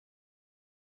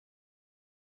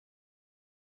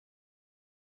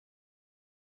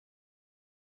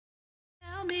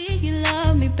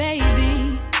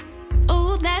baby.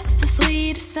 Oh, that's the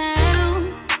sweetest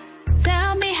sound.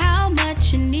 Tell me how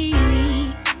much you need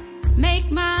me. Make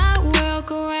my world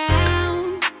go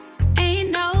round.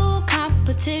 Ain't no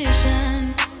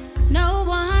competition. No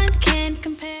one can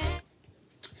compare.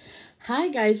 Hi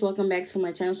guys, welcome back to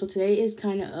my channel. So today is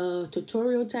kind of a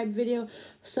tutorial type video.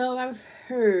 So I've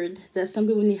heard that some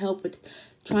people need help with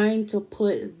trying to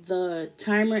put the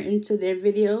timer into their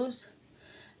videos.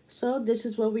 So this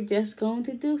is what we're just going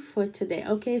to do for today.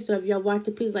 Okay, so if y'all watch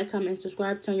it, please like, comment, and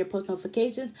subscribe, turn your post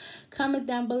notifications, comment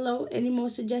down below any more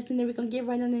suggestions that we're going to get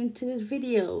right on into this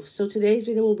video. So today's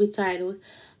video will be titled,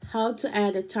 How to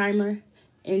Add a Timer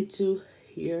into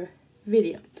Your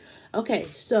Video. Okay,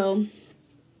 so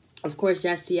of course,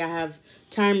 y'all see I have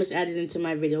timers added into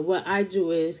my video. What I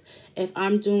do is, if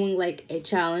I'm doing like a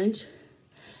challenge,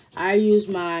 I use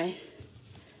my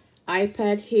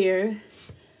iPad here.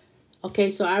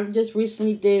 Okay, so I just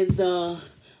recently did the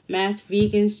Mass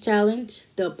Vegans Challenge,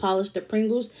 the Polish the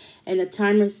Pringles, and the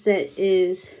timer set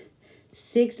is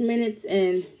 6 minutes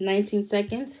and 19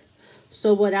 seconds.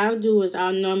 So what I'll do is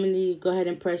I'll normally go ahead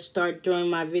and press start during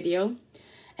my video.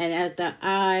 And after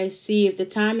I see if the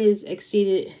time is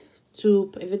exceeded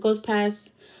if it goes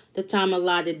past the time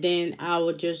allotted, then I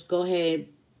will just go ahead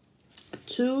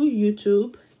to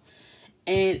YouTube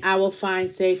and I will find,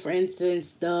 say for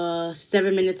instance, the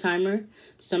 7-minute timer,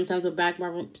 sometimes with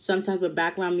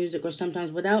background music or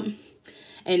sometimes without,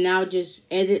 and I'll just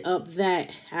edit up that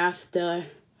after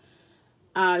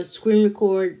I screen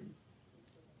record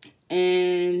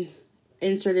and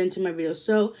insert into my video.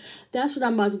 So that's what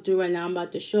I'm about to do right now. I'm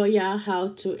about to show y'all how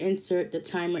to insert the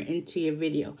timer into your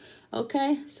video.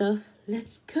 Okay, so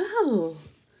let's go.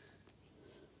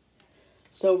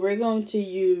 So we're going to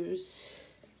use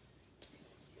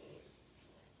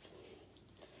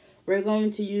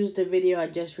the video I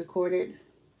just recorded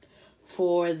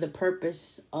for the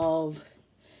purpose of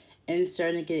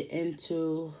inserting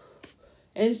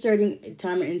a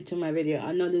timer into my video.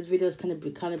 I know this video is kind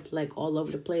of like all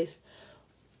over the place,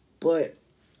 but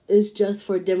it's just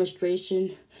for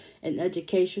demonstration and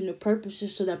educational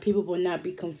purposes so that people will not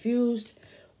be confused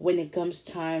when it comes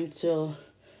time to,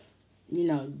 you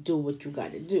know, do what you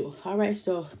got to do. All right,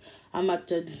 so I'm about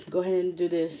to go ahead and do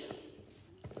this,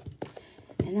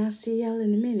 and I'll see y'all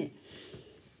in a minute.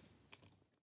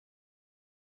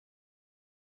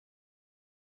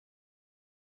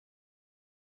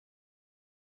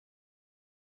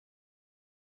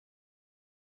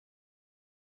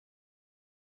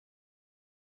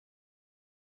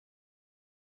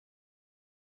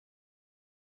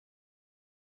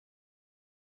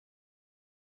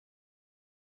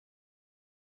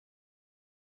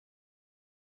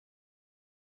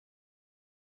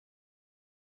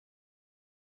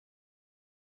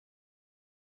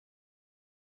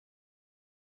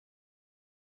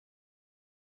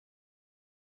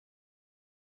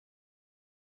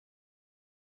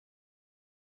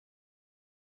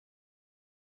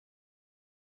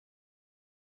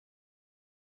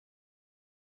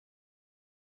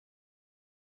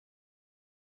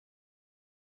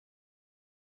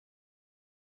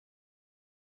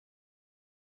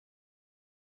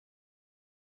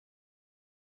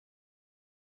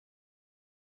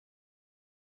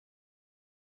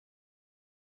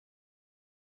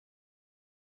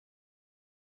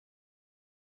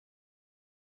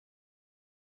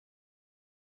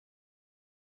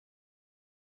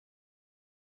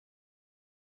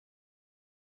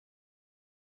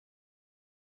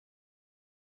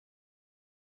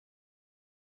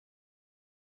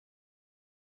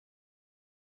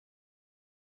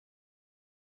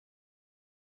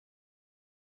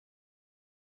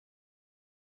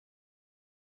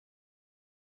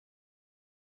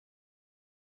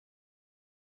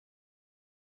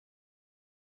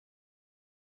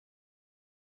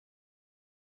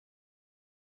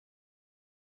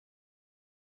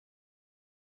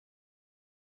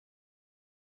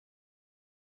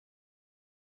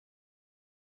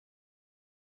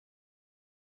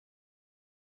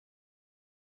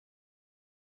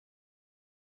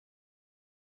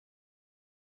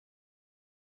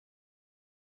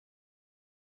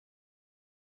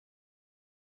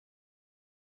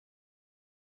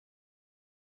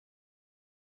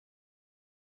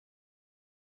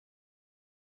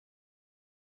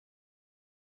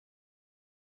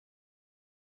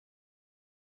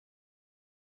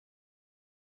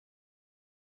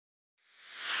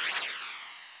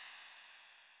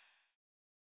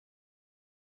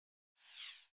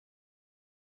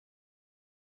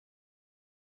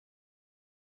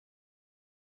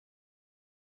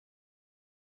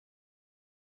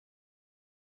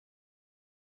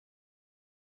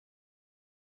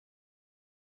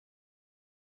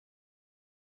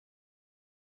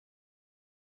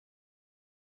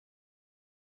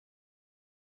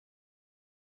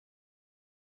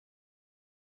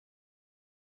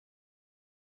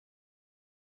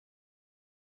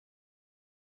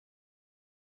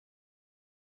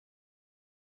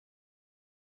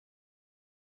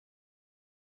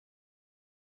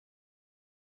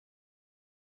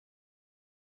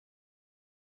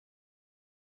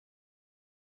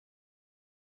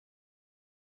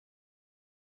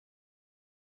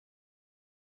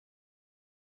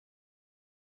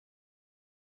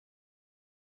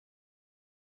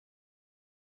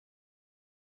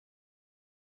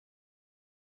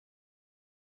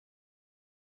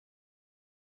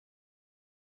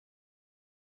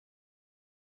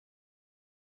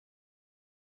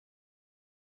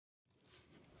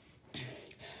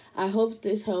 I hope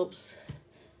this helps,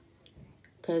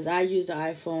 because I use the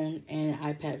iPhone and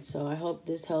iPad, so I hope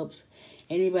this helps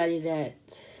anybody that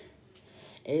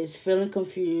is feeling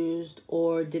confused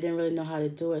or didn't really know how to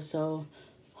do it. So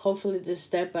hopefully this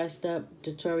step-by-step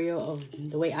tutorial of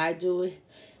the way I do it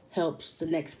helps the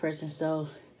next person. So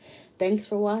thanks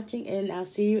for watching, and I'll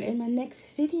see you in my next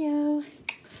video.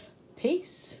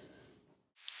 Peace.